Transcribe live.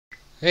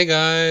Hey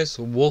guys,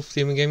 Wolf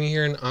Demon Gaming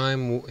here, and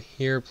I'm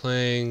here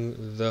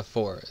playing The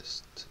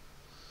Forest.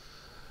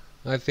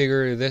 I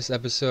figure this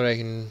episode I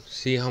can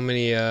see how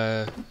many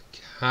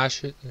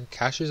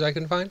caches I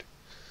can find.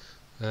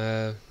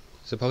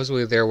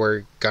 Supposedly there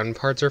where gun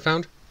parts are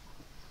found.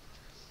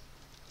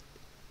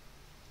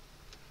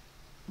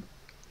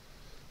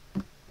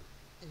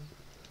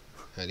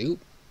 Hello.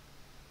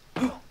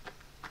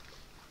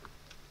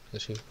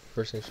 Actually,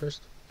 first things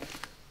first.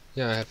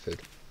 Yeah, I have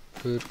food.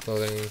 Food,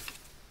 clothing.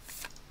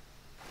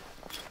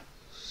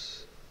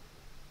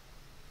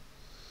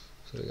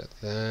 So we got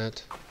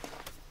that.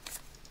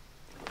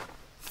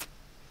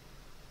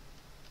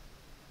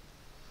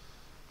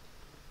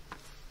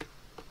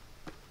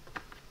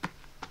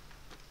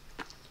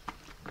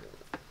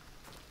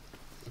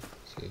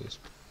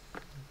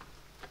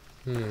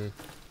 Hmm.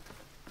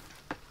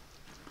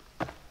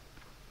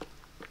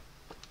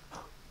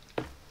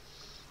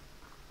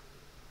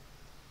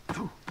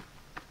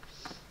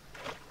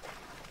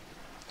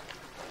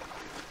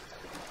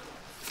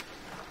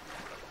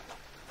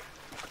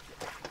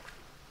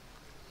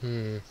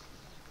 Hmm.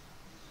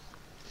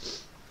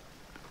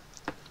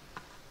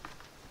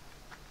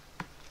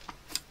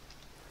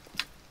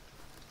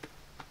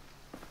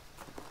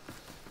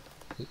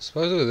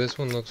 Supposedly this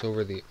one looks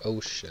over the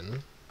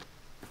ocean.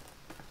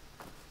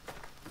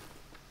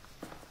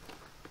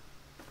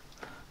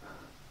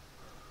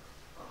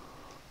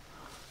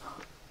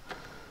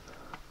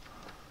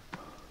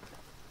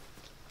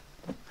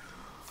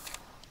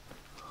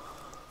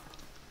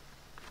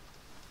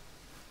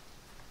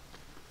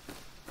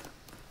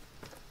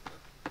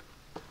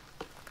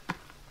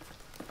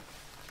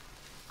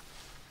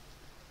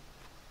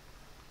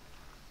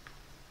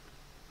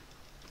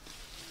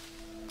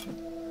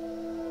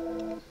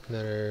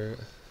 Another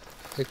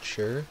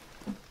picture.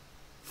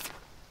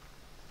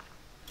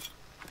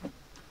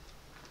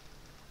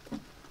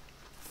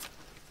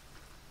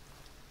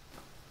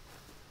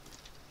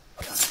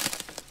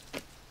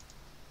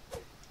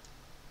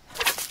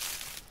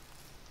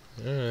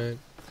 Alright,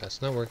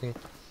 that's not working.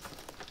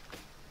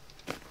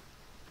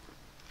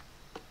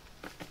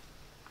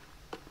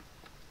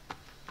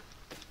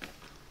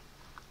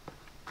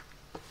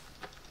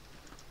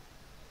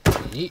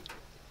 Yeet.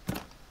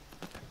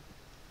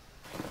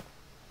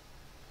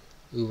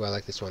 Ooh, I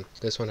like this one.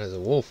 This one has a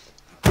wolf.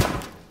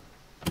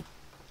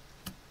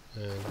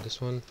 And this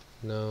one?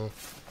 No.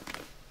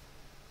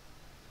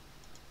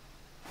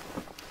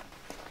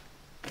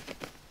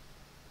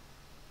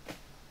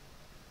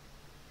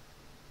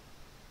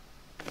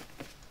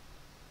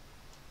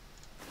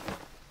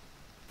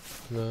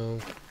 No.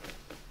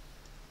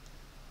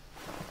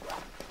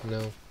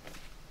 No.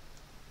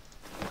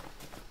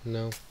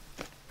 No.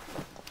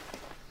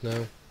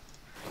 No.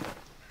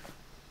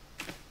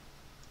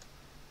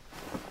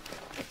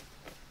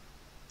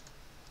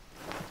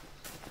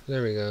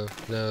 There we go.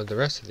 Now the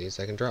rest of these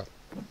I can drop.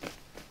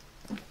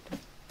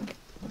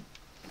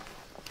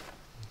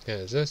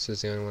 Yeah, this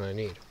is the only one I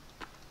need.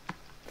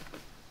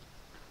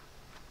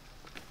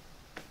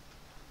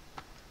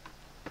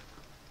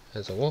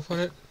 Has a wolf on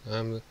it?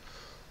 Oh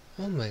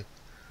my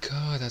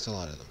god, that's a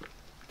lot of them.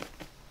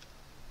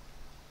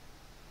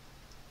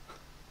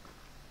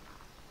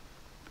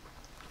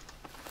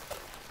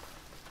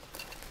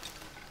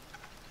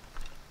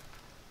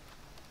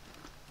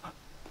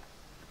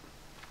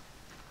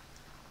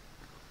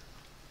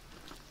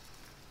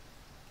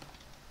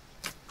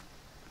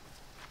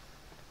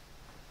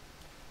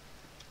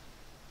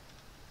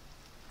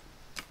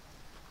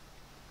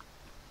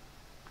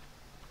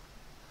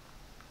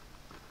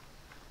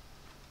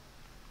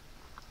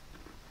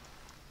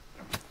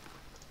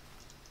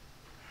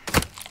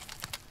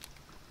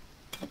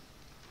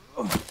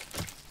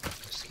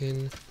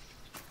 Skin.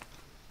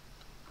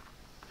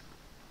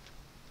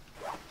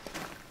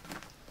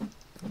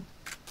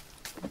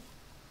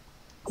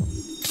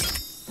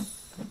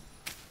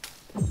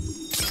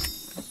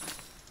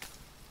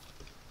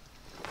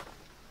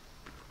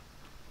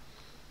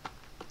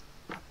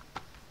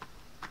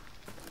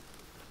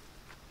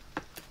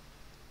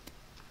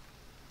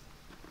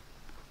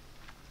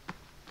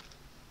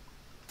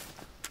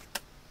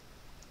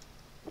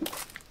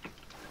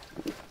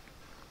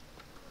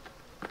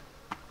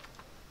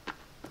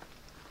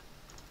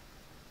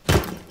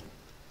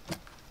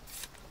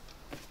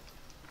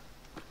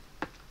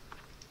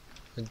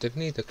 I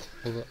definitely need to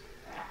cover.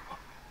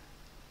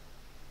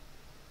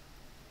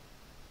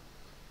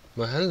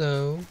 Well,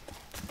 hello.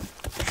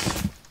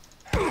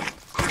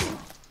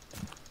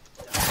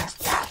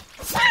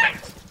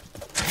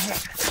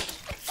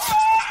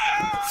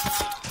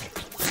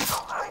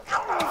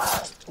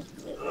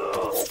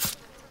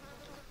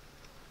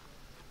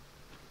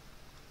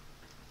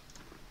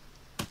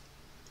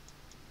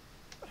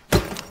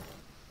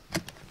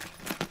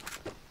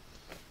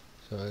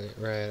 So,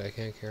 right, I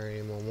can't carry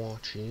any more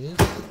watches.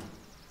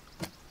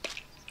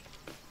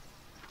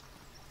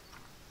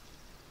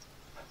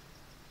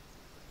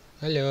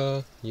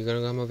 Hello, you gonna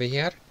come over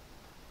here?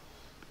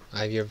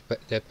 I have your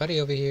dead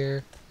buddy over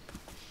here.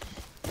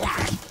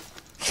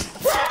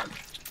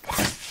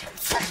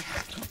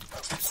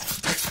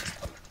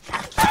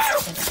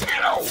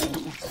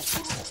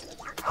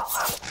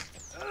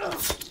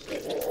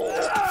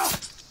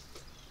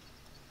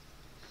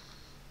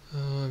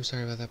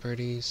 sorry about that,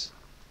 birdies.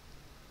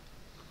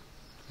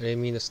 I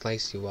didn't mean to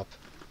slice you up.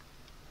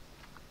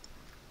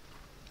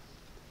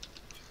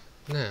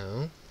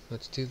 Now,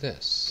 let's do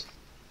this.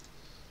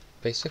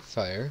 Basic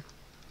fire.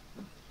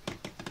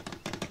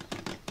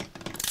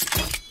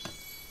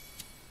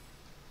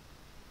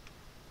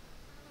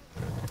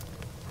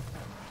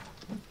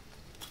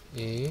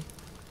 E,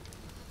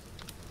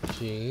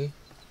 G,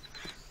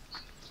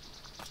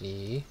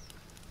 E,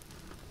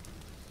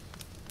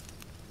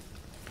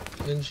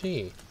 and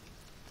G.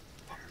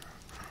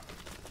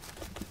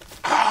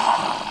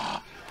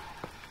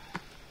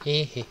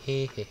 He he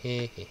he he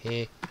he he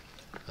he.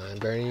 I'm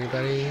burning your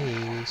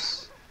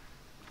buddies.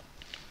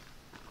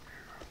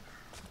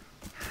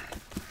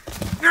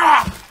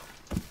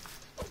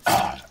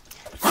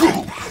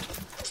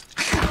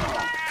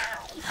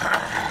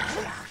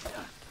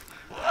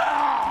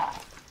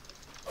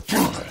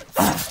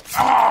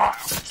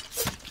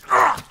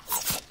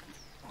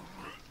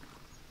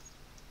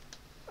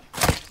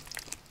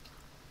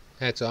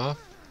 Hats off.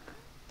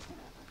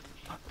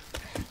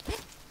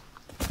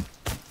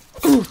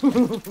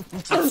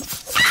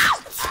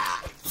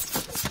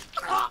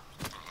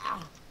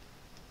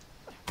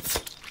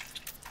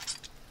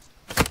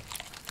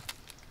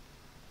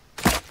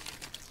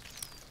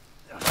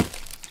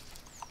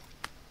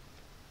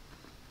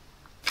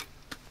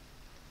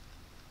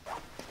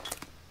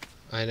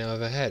 I now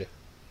have a head.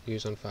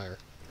 Use on fire.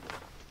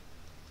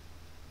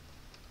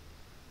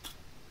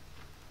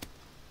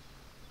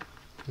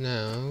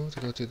 Now, to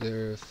go to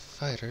the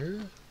fighter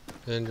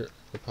and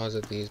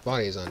deposit these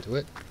bodies onto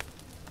it.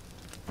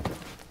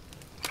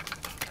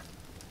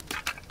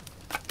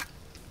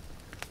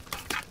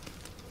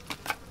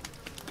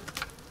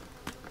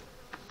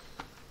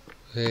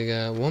 We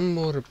got one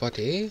more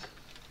body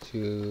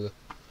to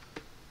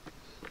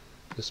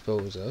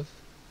dispose of.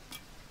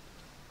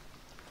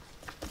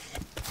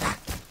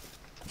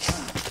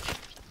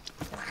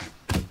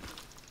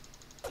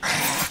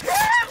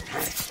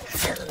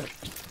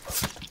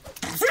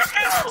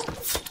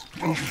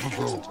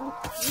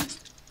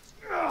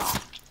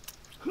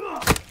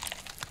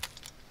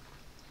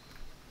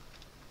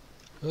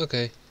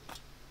 Okay.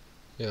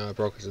 Yeah, I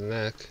broke his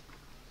neck.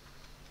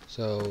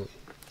 So,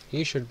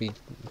 he should be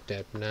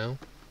dead now.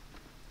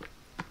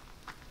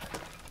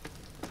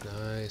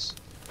 Nice.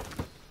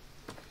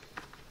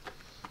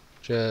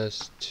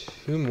 Just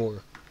 2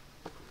 more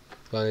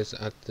bodies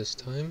at this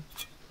time.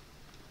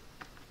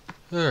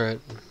 Alright.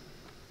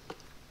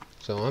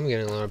 So I'm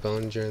getting a lot of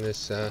bones during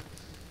this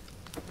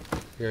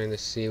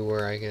see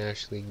where I can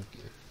actually,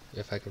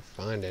 if I can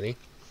find any.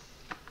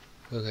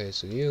 Okay,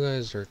 so you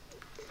guys are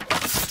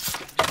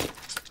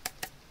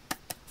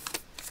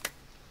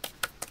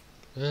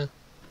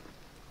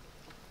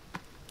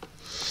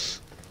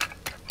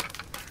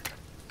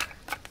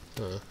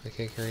I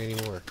can't carry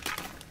any more.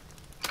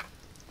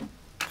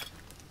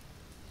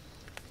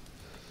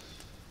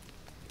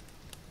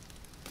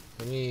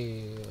 I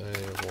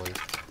have one.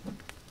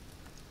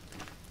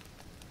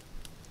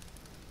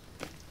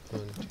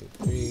 1, 2,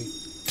 3.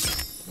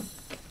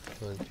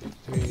 1, 2,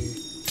 3.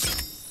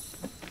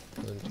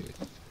 1, 2, 3.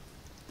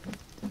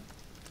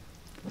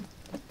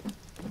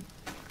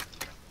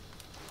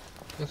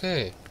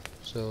 Okay,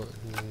 so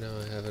now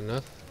I have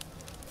enough.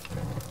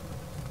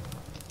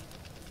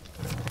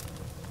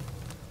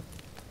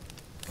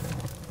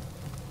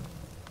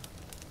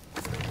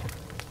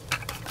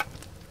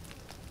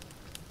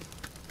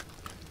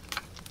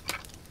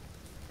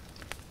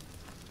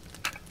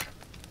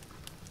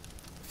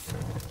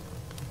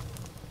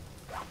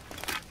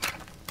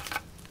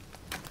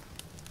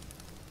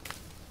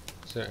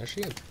 So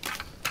actually,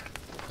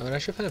 I would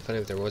actually find it funny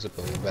if there was a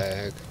bone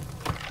bag.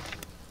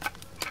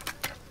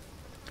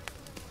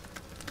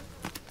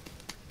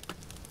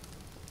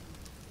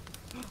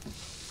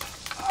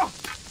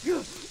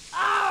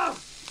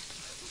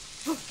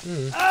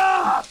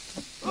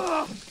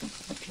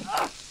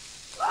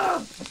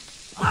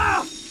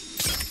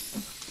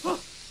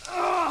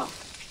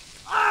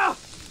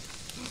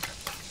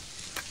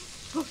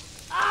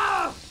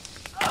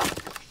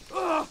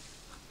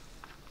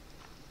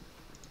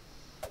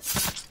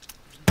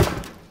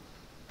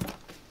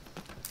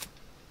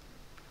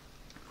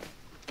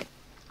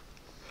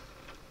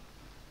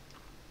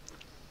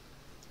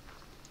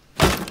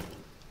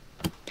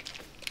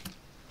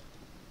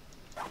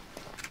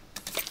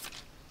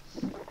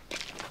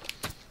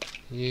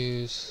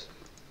 Use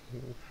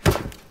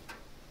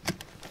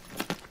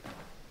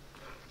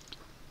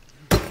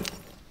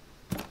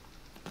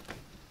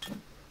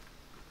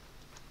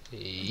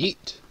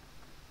yeet.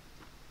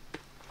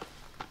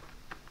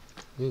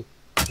 Ooh,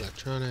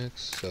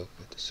 electronics. So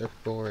got the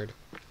circuit board.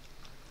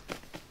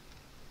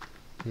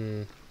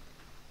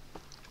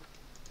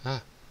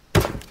 Ah,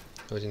 I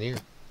was in here.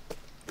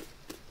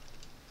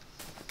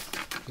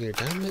 Either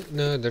dynamite?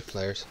 No, they're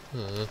flares.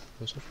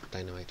 Those are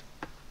dynamite.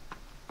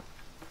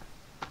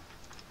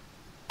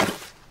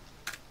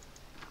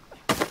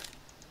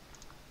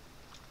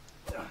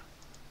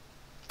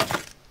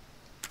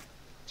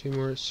 Two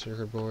more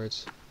circuit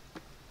boards.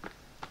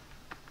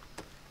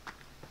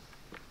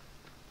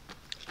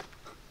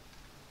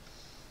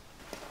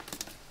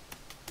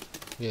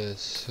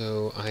 Yes,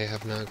 so I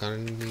have not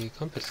gotten the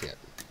compass yet.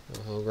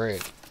 Oh,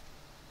 great.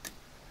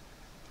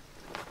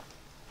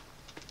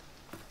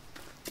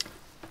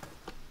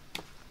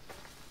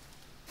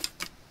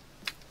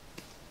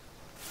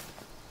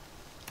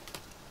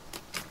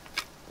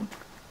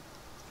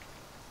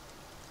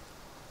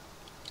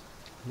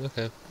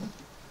 Okay.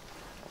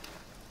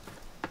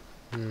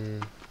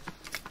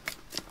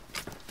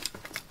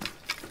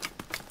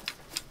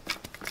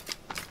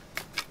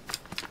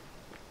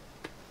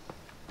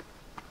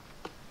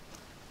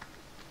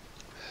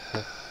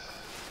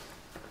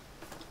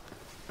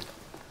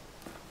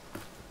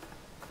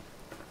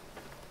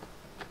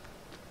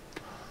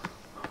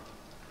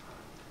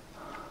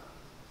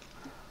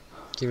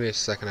 Give me a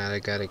second, I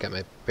gotta get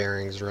my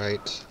bearings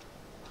right.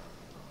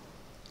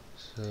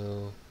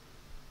 So,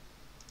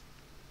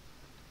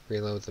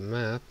 reload the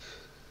map.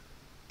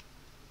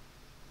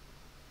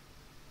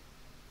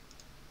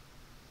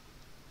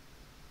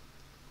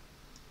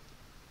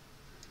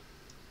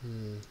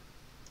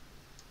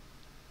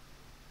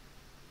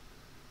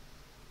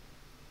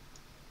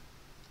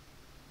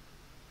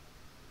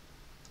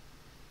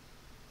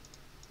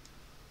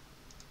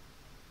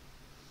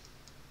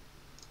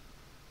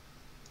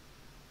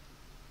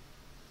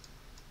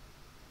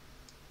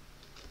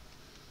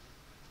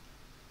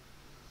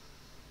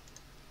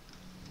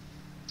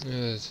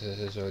 This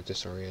is so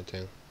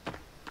disorienting.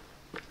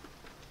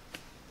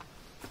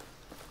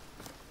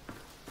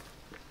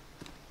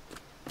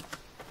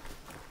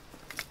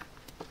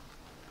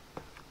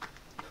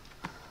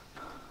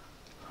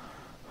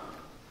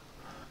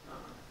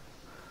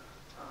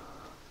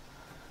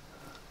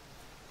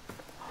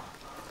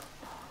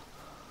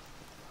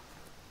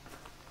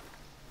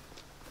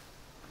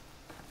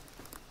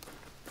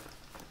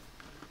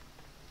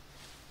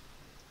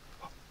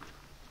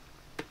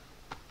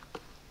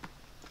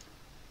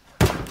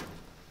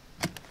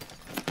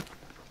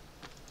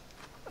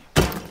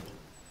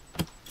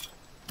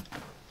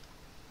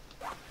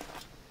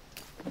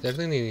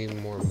 Definitely need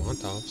more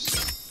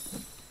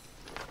Molotovs.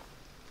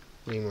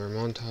 Need more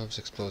Molotovs,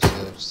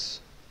 explosives.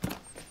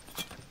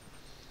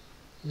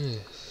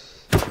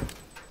 Yes.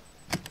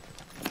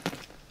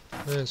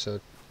 And so, I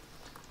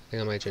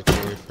think I might just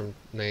change from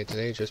night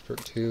today just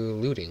to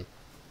looting.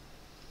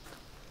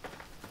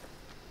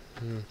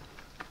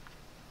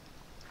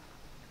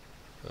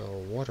 A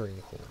watering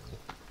hole.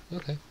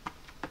 Okay.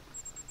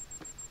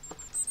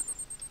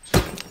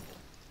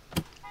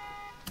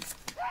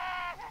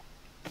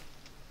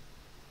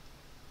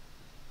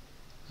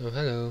 Oh,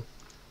 hello.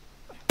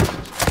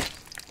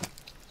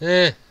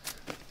 Eh!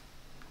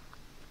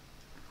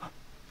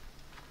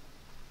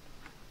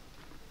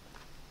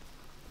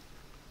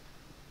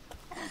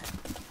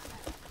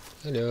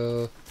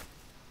 Hello.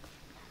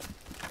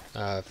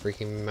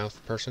 Freaking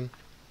mouth person.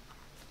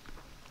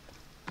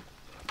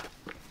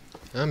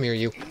 I'm near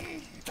you.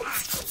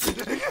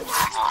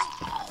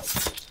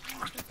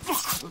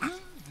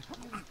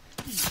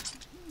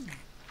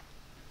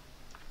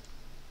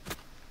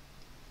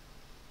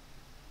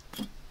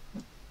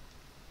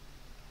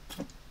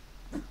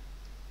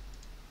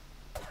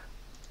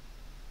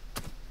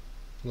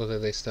 Look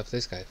like they stuffed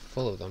this guy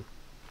full of them.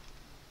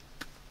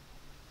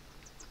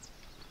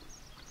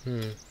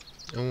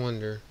 I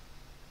wonder.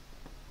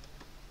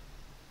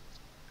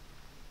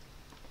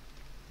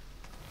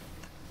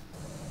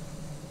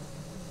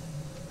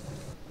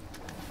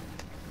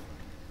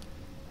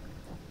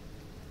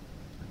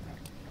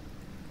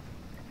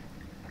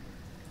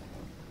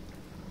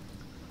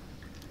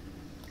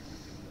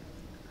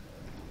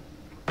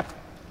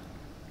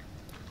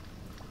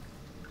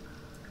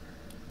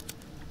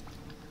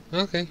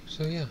 Okay,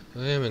 so yeah,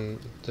 I am in.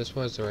 This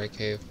was the right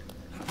cave.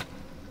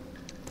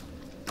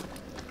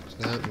 So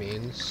that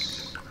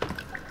means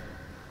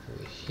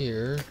over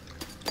here,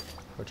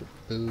 a bunch of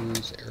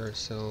booze,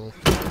 aerosol.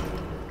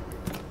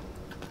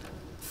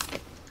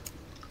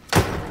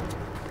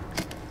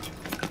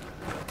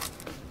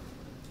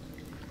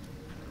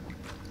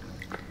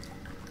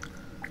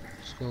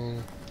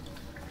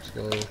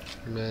 Skull,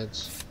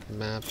 meds,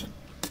 map,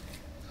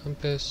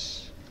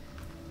 compass.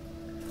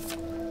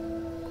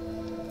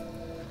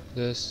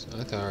 This,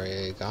 I thought I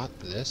already got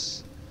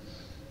this,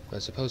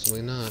 but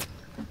supposedly not.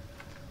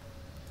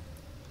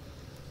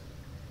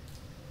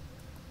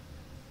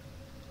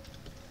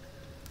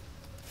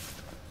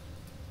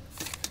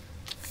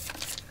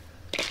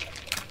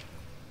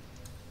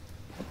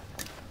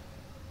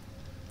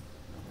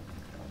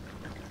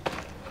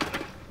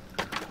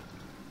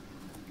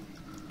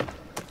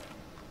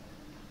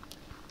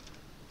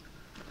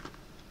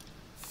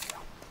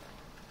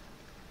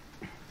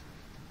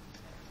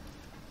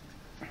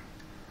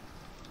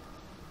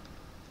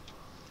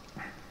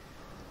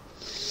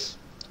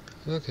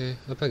 Okay,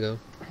 up I go.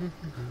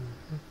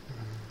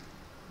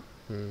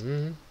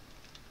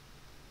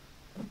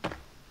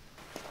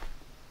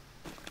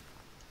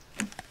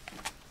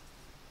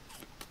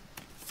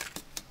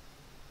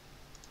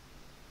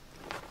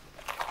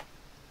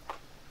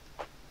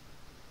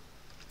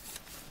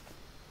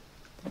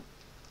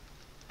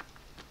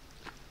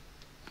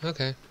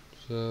 Okay,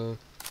 so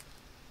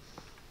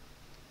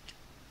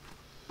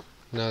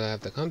now that I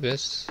have the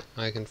compass,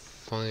 I can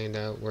find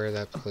out where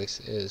that place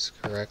is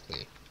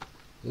correctly.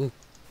 Ooh.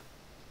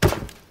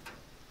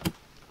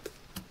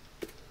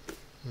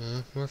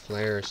 More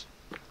flares.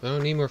 I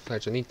don't need more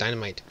flares, I need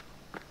dynamite.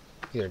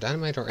 Either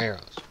dynamite or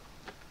arrows.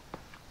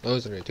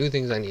 Those are the two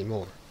things I need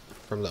more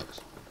from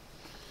those.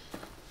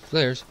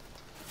 Flares.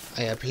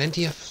 I have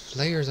plenty of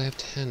flares, I have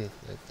 10.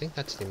 I think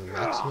that's the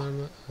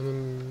maximum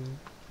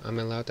I'm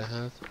allowed to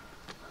have.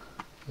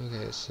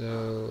 Okay,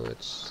 so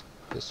it's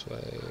this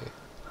way.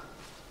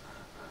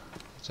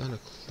 It's on a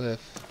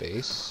cliff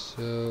base,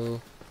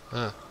 so...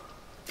 Ah.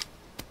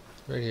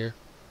 Right here.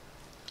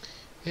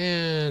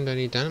 And I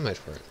need dynamite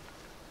for it.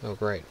 Oh,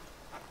 great.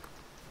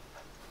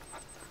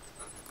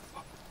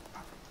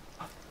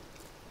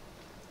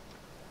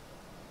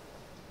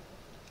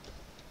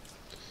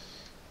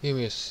 Give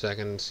me a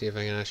second to see if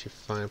I can actually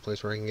find a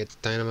place where I can get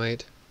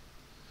dynamite.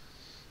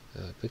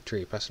 Big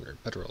tree, passenger,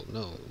 petrol.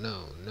 No,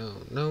 no, no,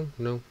 no,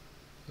 no.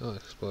 Oh,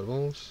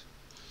 explodables.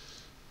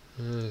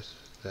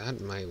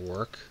 That might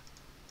work.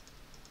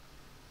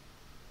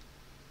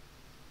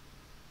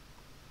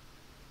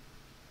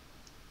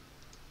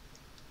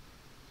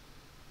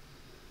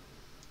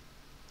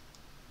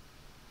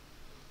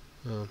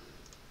 Oh,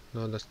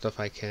 no, that's stuff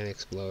I can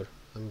explode,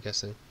 I'm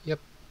guessing.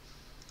 Yep.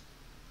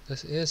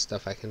 This is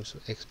stuff I can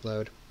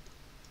explode.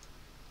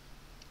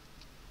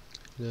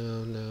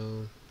 No,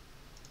 no.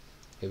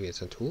 Maybe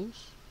it's in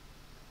tools?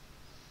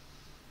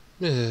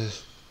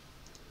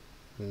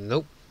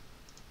 Nope.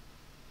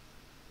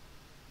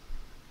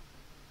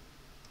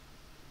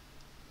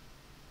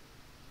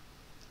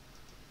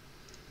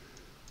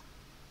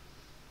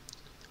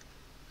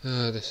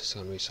 This is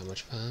gonna be so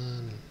much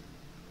fun.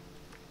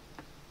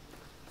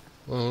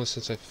 Well,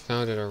 since I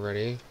found it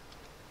already.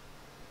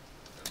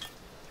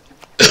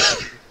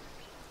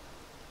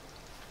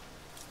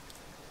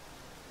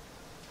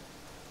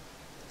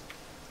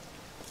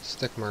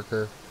 Stick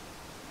marker.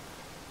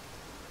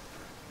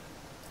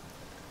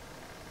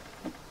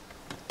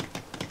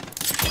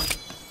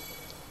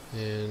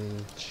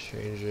 And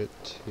change it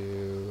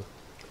to...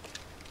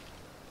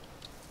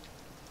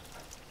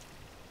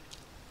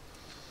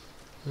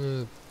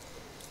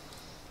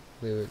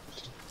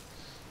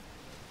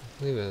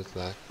 leave it as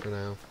that for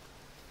now.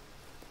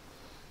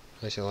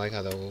 I actually like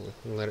how the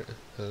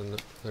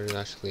letters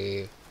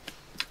actually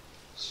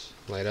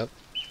light up.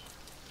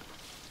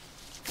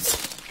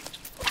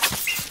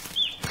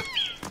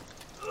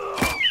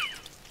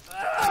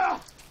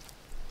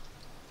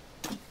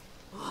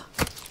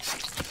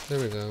 There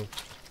we go.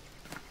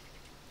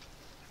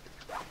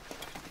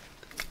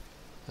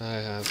 I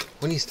have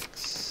 20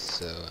 sticks,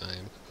 so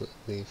I'm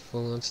completely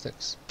full on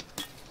sticks.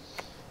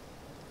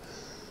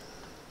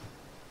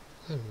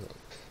 Rope.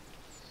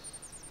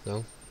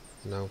 No,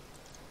 no.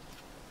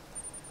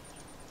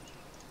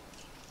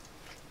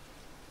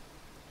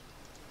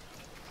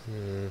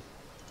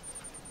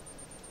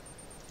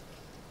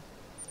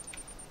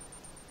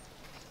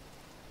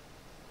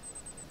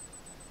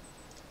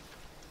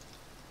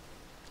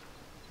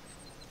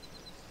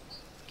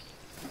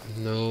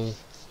 No.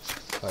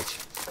 Fudge.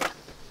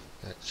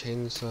 Got a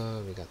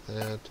chainsaw, we got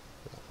that.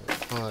 We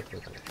got a pot, we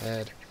got a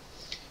head.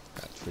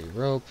 Got 3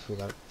 rope, we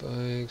got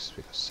bikes,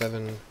 we got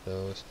 7 of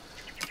those.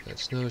 We got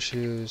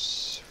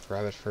snowshoes,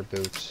 rabbit fur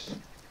boots,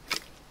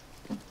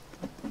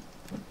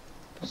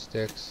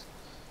 sticks.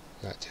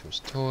 We got Tim's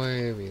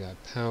toy, we got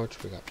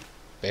pouch, we got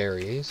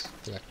berries,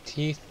 we got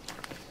teeth,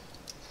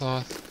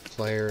 cloth,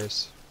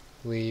 flares,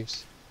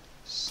 leaves,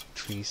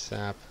 tree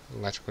sap,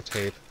 electrical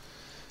tape,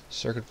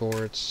 circuit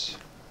boards,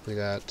 we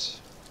got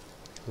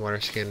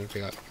water skin,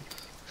 we got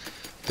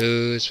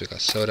booze, we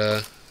got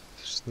soda,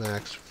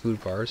 snacks,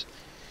 food bars.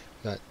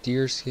 We got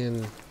deer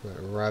skin, we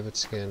got rabbit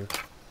skin,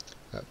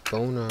 we got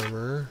bone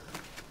armor,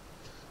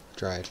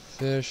 dried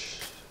fish,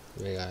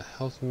 we got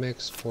health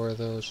mix, 4 of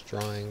those,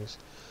 drawings,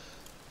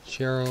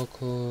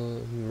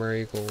 charcoal,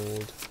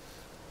 marigold,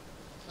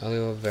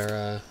 aloe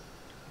vera,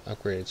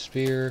 upgraded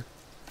spear,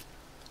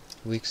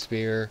 weak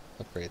spear,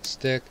 upgraded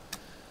stick,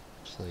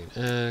 plain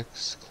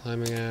axe,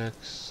 climbing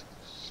axe,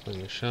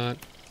 slinging shot,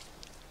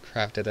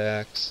 crafted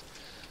axe,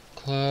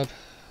 club,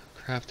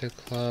 crafted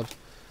club,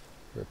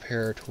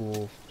 repair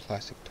tool,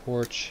 plastic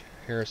torch,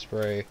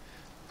 hairspray,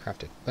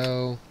 crafted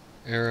bow,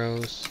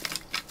 arrows,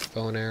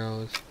 bow and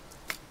arrows,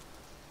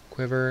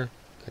 quiver,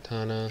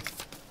 katana,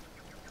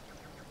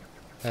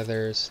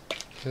 feathers,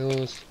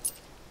 pills,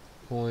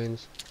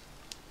 coins,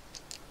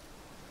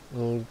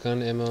 old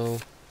gun ammo,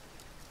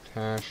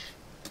 cash,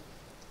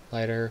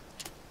 lighter,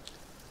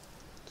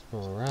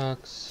 small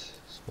rocks,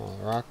 small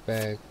rock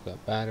bag,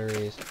 got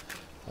batteries,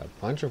 got a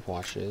bunch of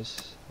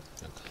watches,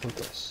 and a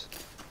compass,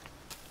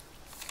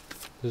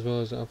 as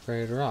well as an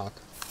upgraded rock,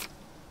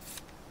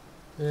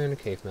 and a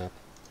cave map.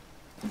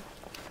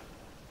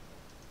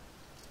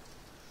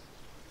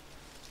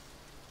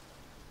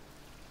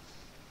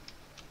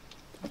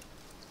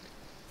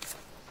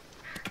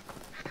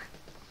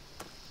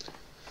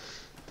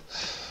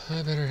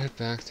 I better head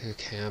back to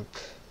camp.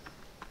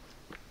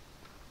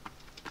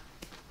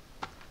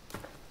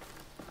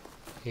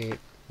 8,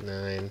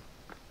 9,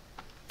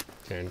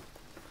 And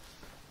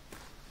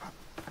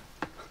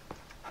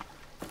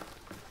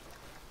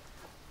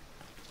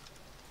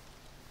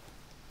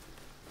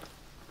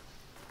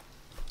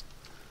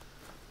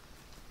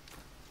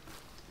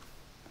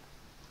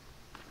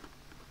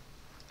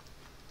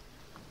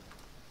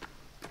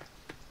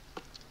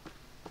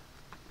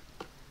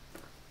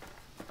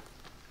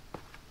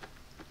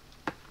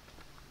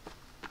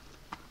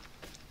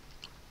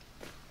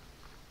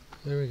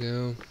there we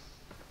go.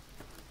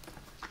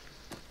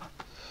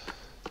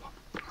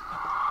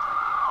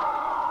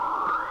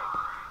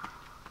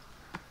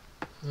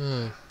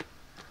 Oh.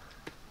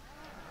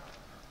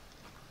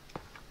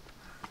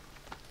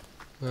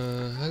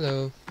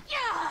 Hello.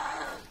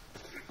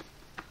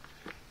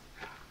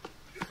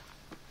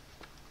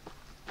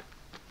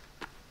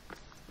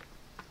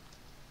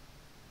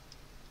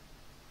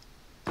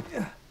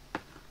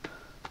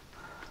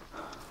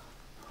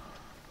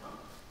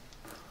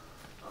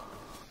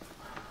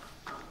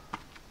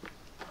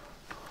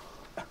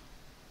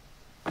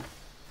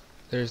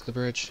 There's the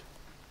bridge.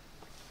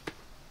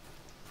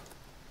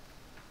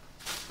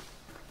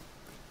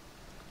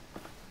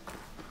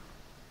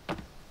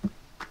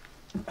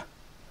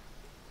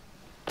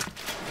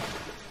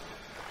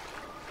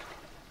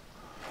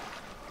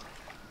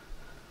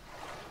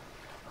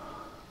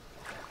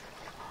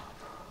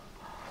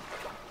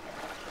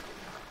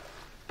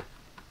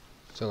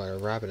 Still got a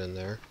rabbit in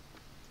there.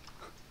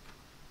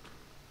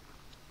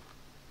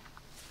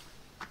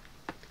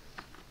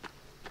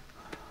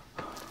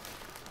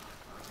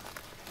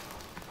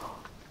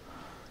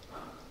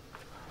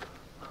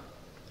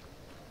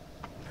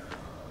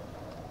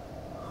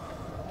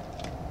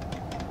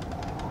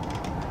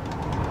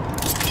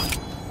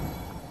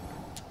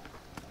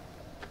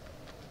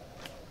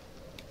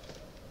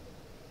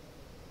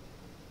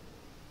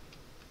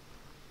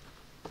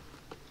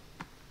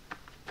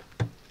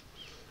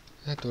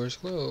 That door's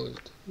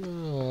closed.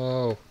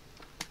 No.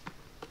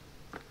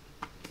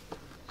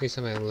 At least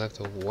somebody left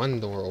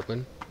one door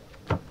open.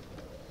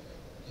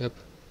 Yep.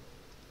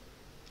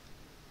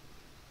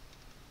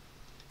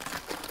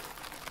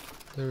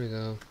 There we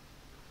go.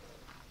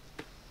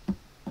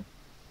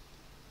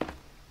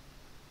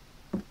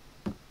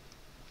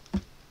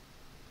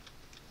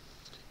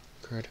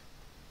 Crud.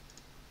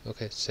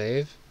 Okay,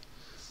 save.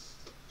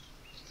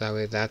 That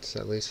way that's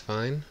at least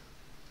fine.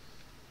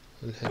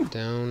 And head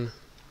down.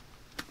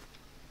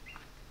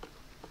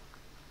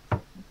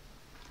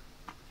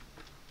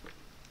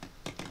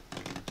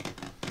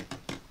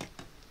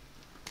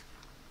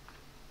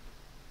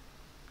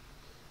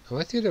 I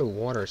went through the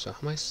water, so how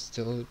am I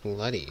still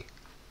bloody?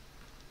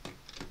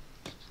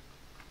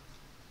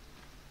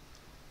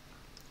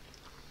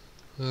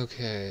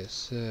 Okay,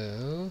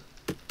 so...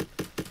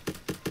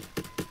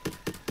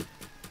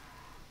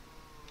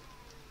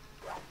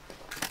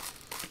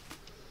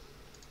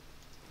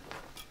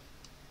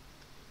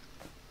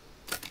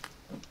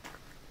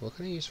 what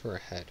can I use for a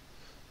head?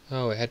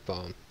 Oh, a head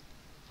bomb.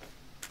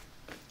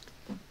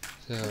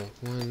 So,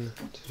 1,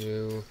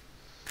 2,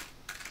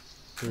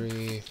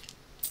 3,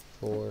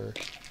 4,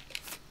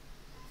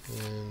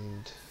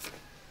 and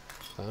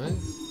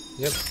 5?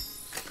 Yep.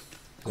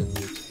 Then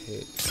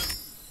you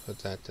put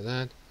that to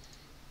that.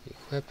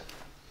 Equip.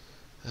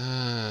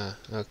 Ah,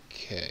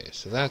 okay.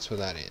 So that's what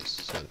that is.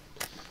 So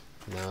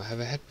now I have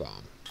a head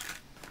bomb.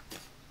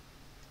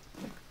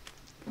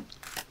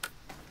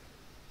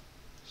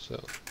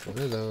 So one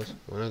of those,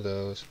 one of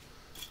those,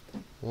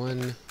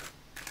 one,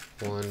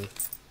 one,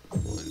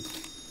 one,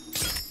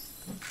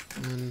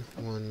 one,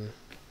 one,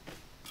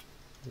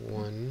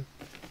 one.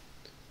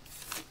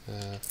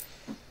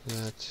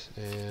 That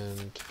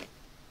and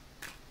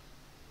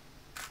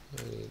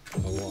I need a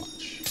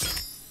watch.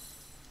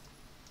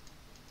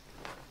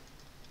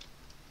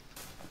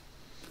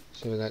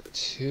 So we got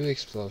 2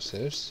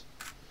 explosives.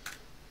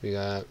 We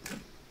got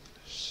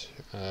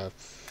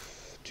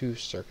 2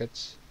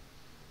 circuits.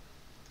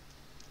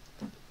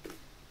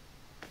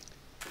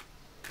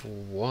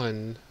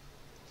 1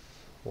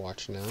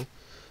 watch now.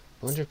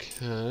 Bunch of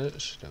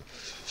cash. A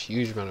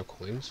huge amount of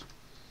coins.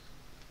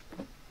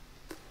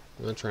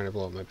 I'm not trying to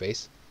blow up my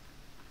base.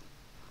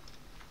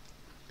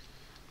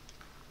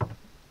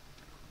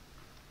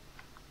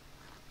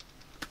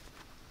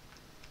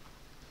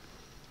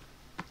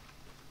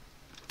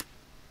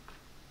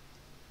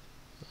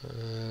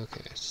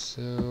 Okay,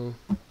 so...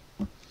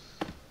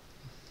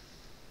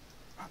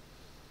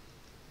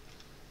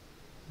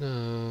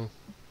 no.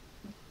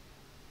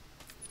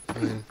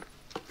 Fine.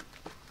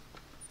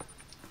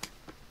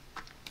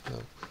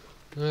 Oh.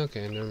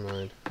 Okay, never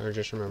mind. I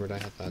just remembered I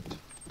had that.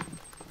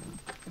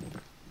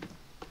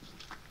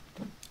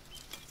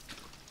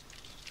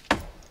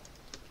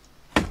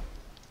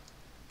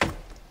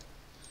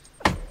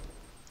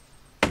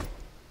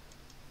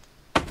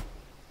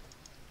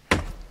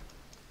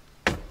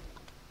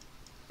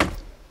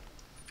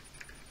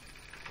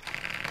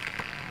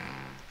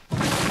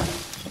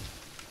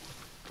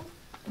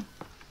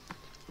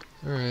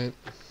 Alright.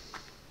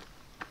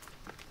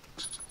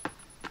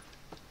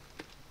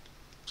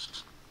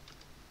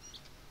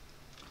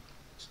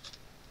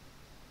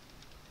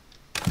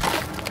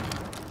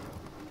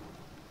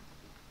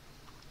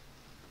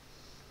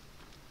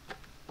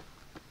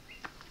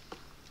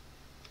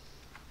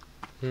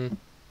 Hmm.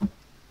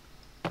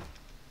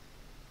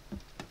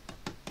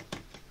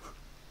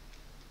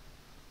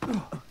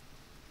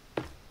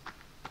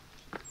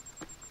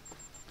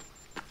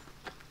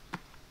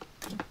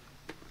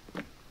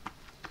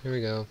 Here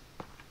we go.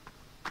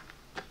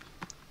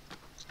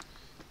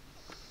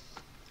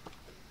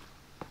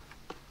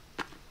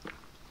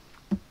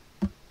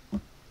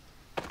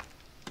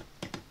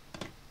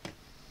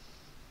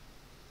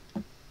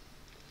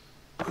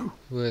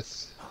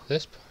 With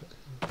this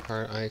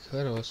part, I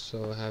could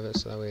also have it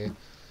so that way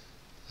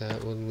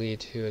that would lead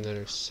to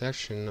another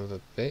section of a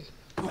base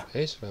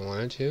if I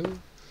wanted to.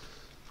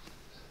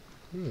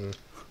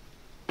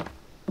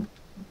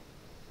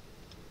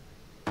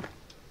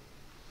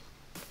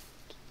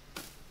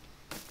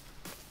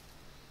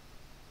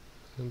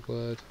 And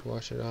blood,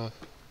 wash it off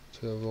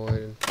to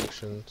avoid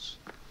infections.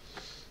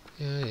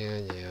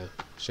 Yeah.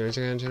 As soon as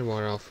I get into the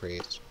water, I'll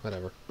freeze.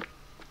 Whatever.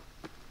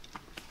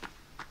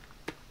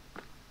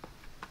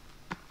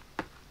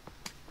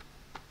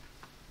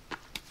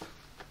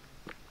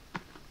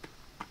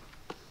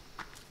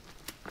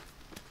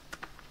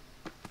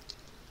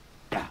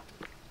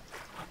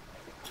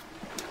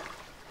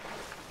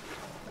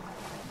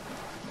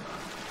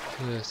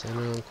 Yes, I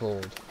know I'm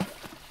cold.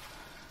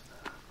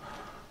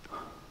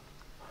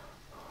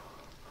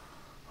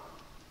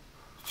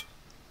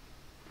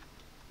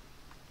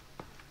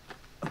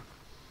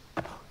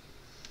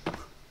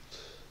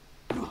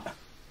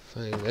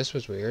 Fine, this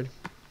was weird.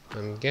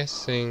 I'm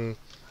guessing...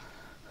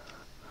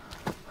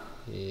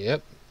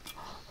 Yep.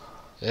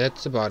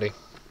 It's a body.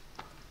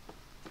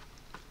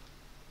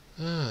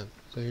 Ah,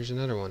 so here's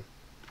another one.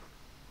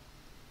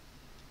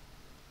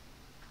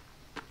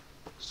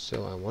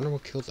 So I wonder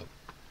what killed them.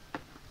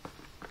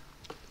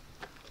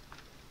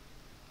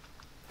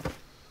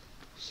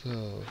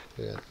 So,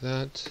 we got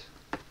that.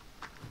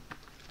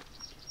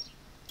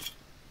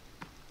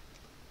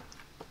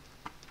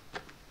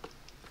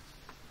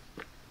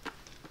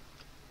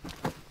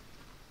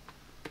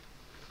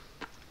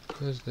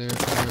 Close there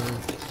for now.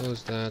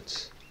 Close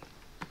that.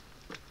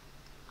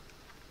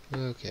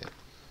 Okay.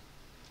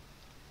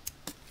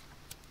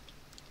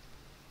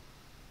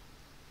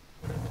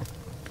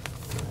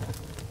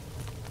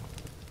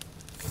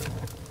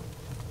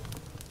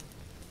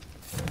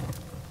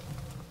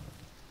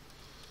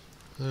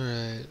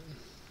 Alright.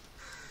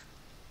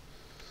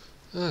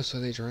 Oh, so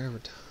they dry over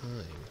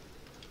time.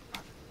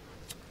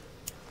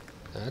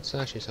 That's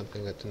actually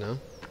something good to know.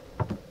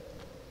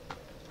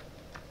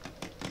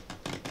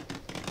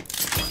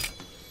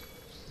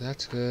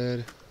 That's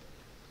good.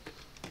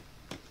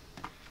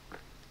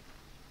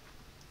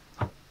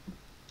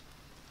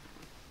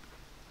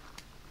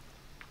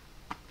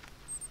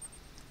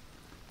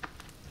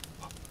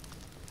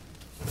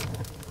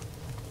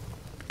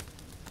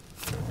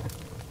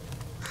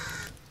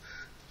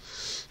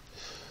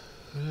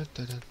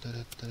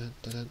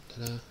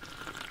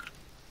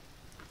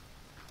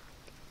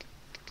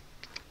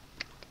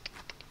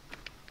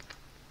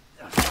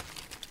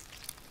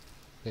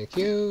 Thank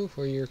you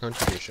for your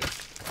contribution.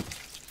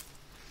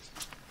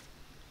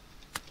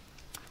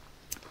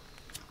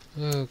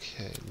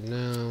 Okay,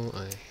 now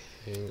I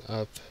hang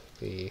up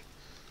the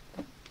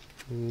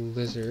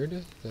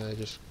lizard that I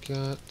just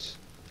got.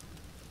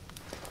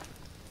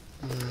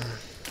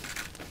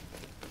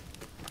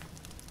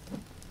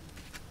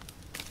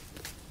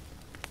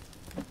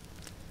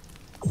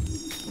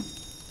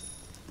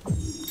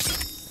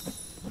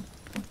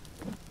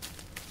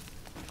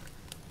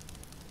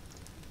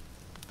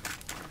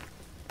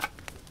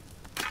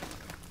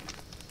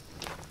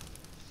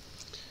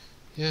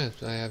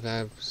 Yes, I have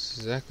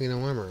exactly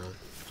no armor on.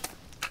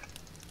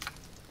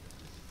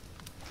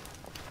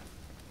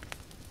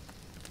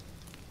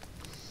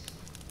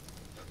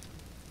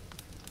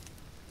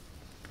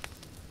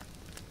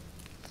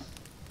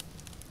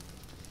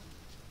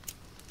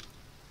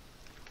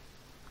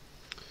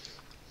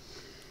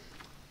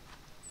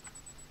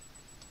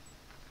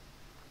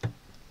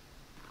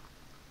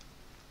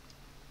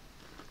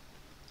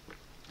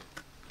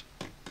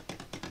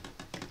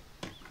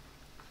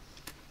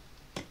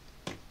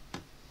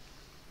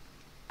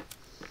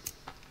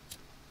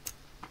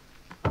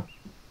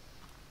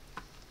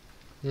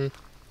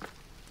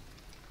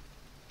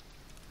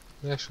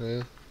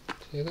 Actually,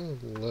 take a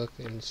look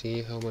and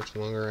see how much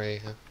longer I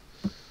have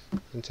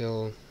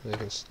until I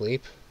can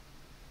sleep.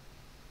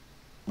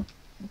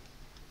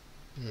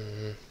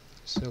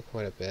 Still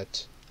quite a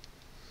bit.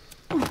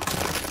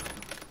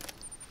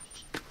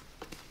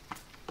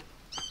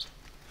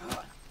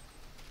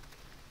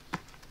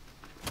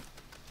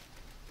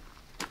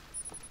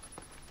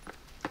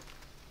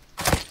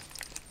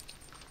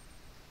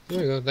 There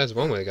we go, that's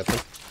one way to get them.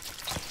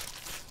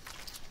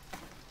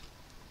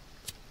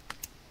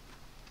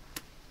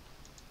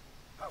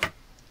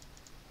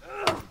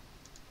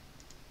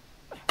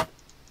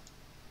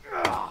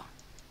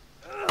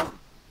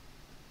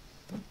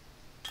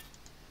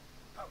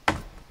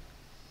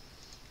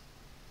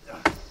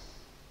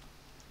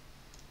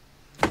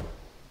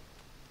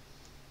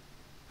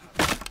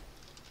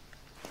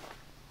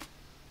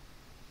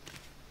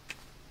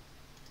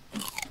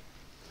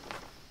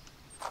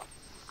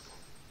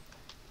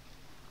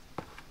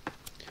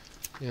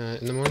 Yeah,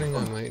 in the morning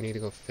I might need to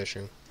go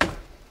fishing.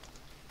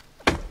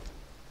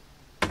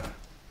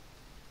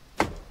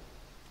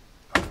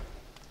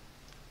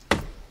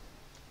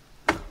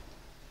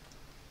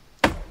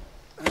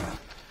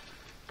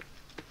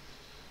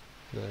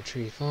 Another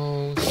tree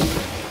falls.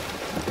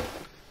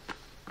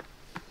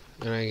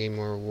 And I gain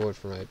more wood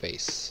for my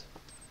base.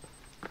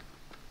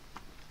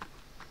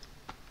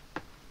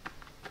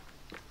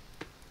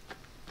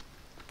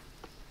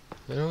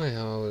 The only way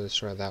how I will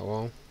destroy that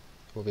wall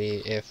will be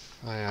if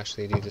I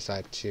actually do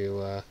decide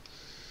to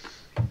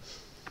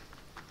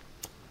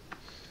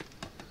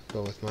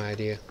go with my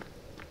idea.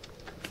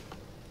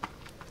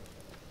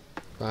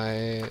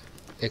 By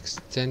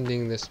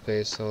extending this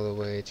space all the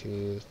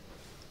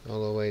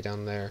way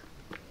down there.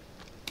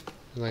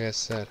 Like I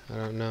said, I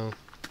don't know.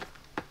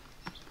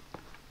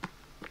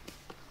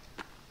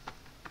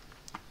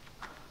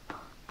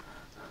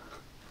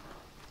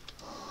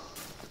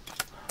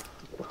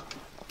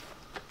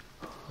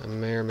 I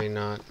may or may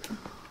not.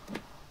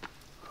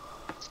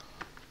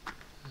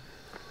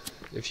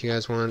 If you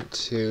guys want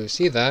to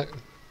see that,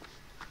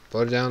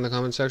 vote it down in the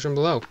comment section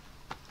below.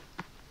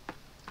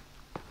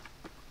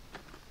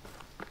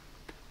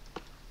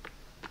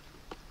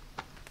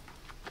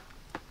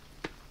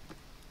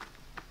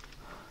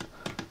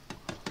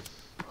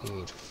 You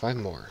need 5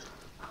 more.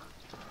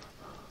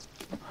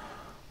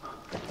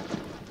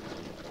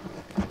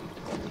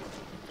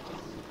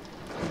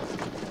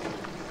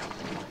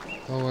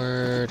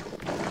 Forward.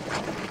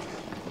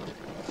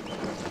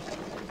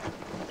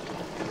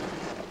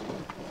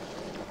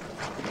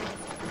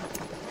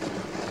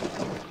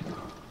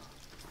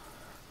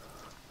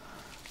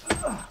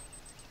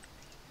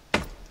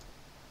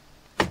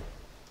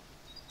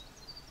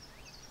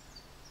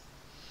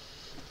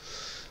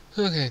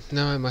 Okay,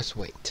 now I must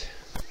wait.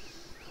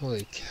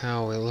 Holy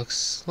cow, it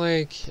looks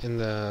like in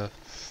the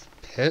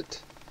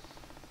pit,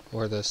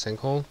 or the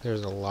sinkhole,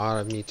 there's a lot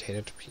of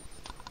mutated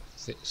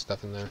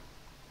stuff in there.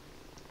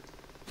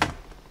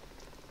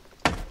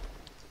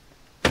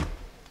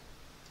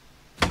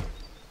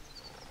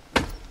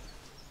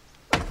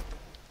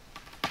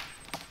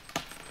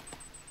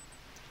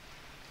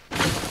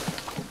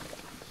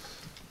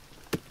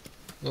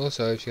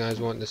 Also, if you guys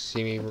want to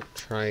see me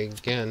try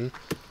again,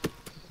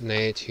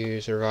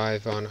 to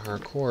survive on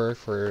hardcore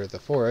for the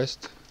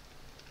forest,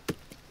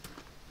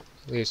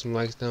 leave some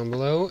likes down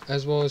below,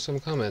 as well as some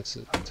comments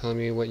telling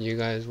me what you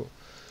guys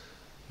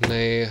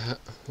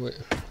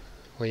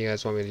what you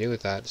guys want me to do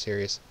with that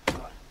series.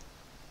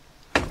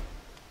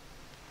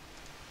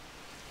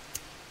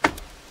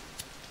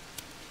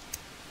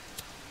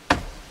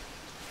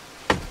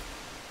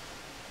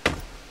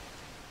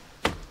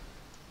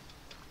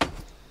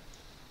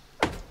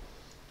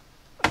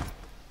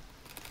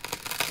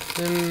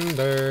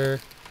 Timber.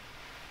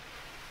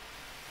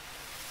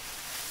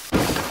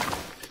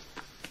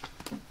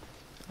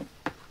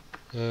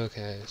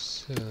 Okay,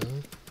 so...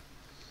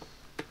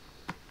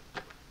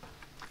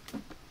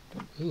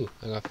 Ooh,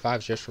 I got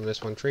 5 just from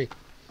this one tree.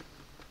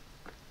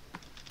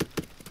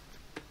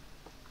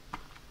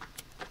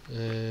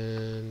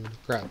 And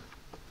grab.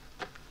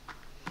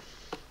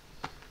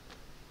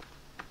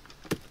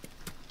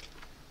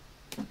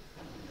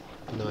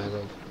 Now I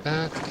go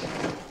back.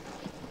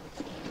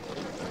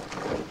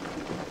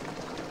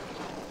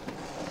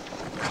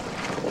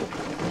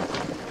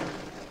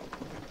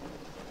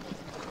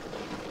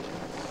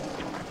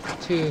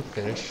 To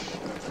finish.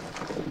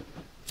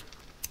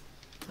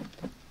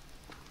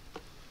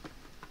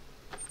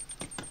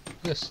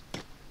 Yes.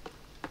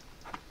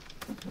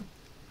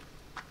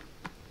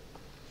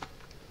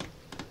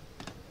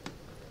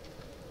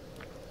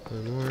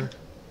 One more.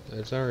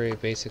 It's already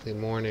basically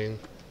morning.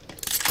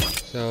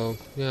 So,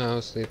 yeah,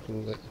 I'll sleep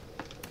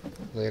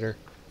later.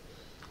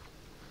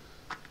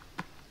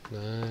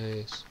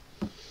 Nice.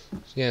 So,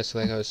 yeah, so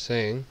like I was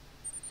saying,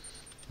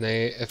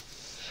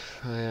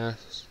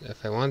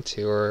 if I want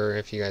to, or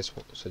if you guys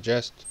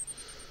suggest,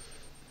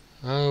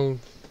 I'll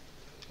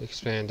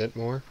expand it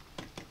more.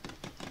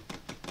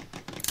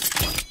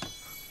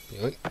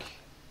 Yoink.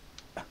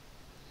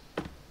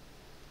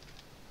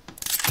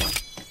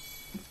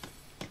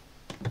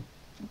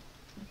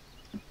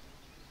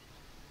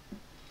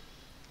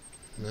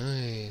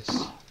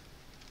 Nice.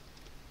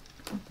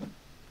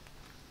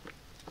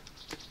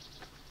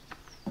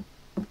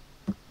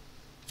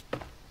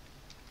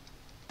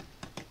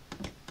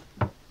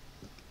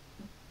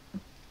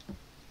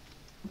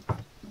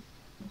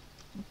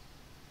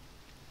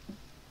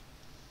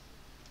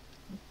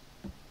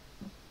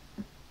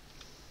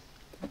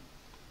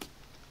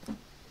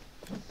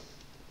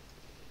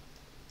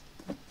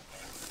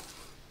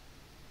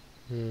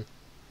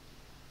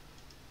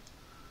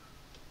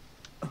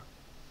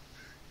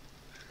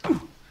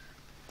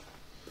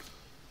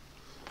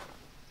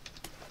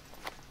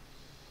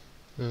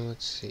 Now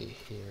let's see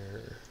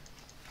here.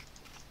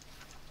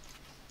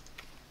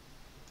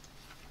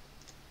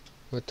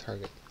 What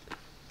target?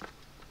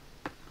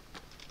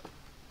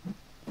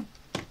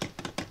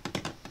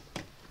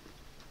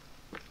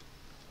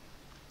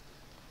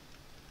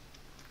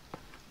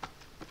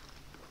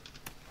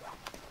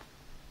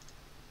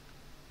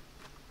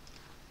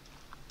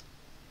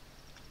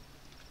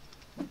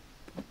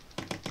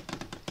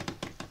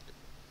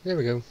 There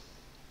we go.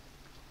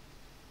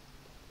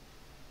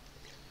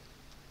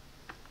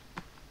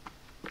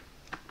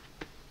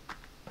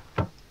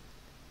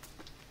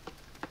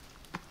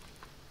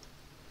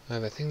 I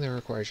have a thing that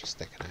requires a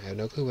stick, and I have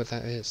no clue what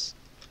that is.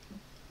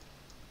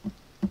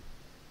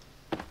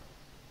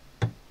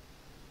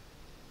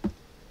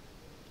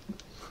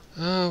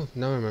 Oh,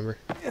 now I remember.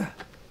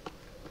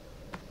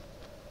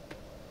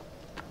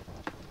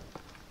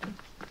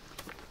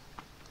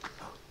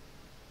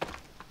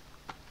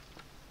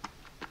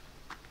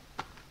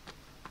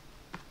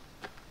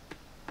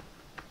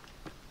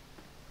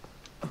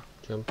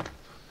 Jump.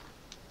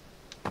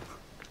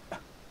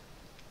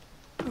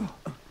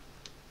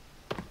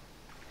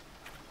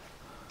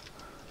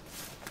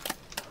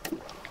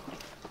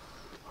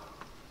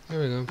 There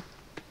we go.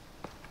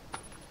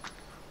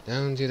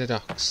 Down to the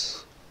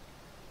docks.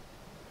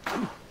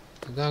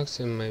 The docks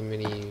in my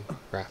mini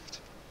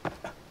raft.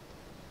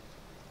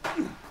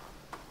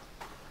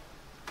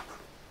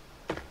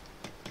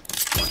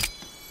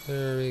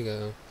 There we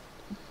go.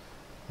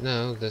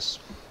 Now this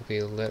will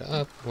be lit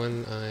up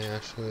when I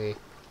actually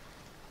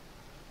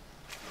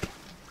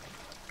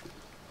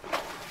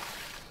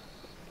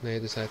may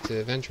decide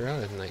to venture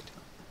out at night.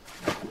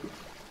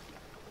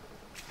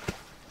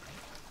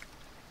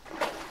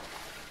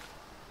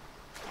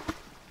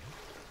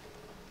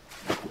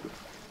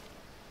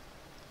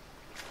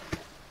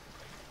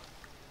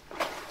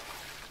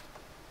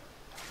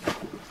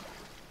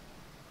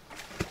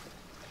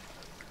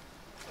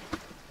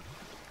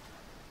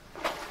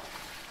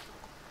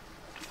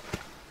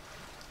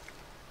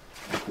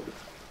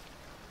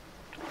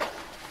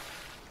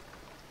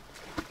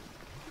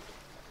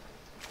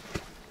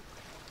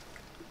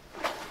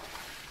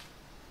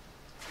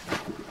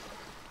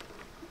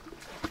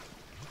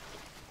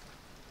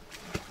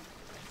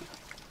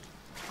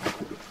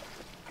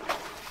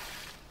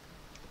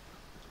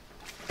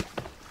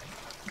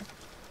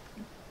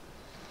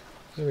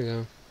 There we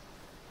go.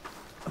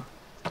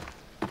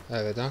 I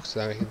have a dock so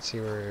that I can see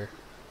where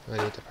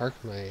I need to park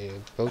my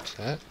boat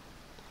at.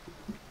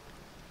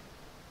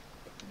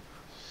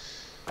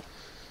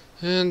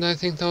 And I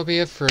think that'll be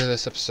it for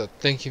this episode.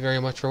 Thank you very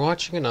much for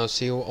watching, and I'll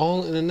see you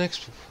all in the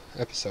next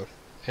episode.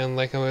 And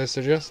like I was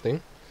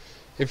suggesting,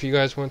 if you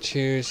guys want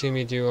to see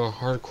me do a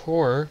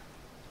hardcore,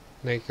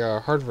 like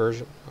a hard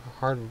version,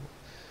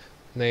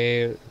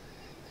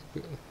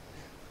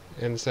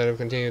 instead of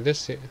continue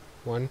this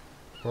one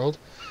world,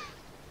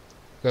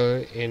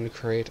 go and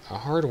create a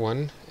hard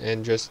one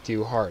and just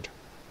do hard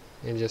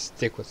and just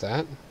stick with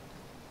that.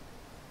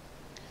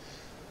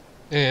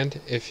 And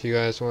if you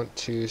guys want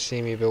to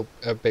see me build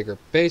a bigger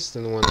base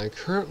than the one I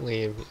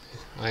currently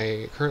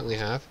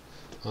have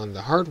on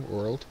the hard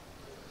world,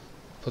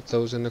 put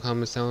those in the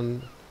comment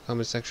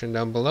section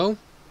down below,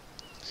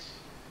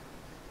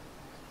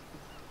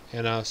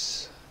 and I'll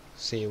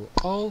see you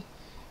all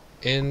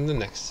in the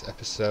next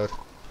episode.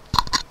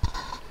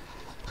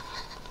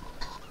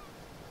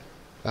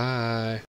 Bye.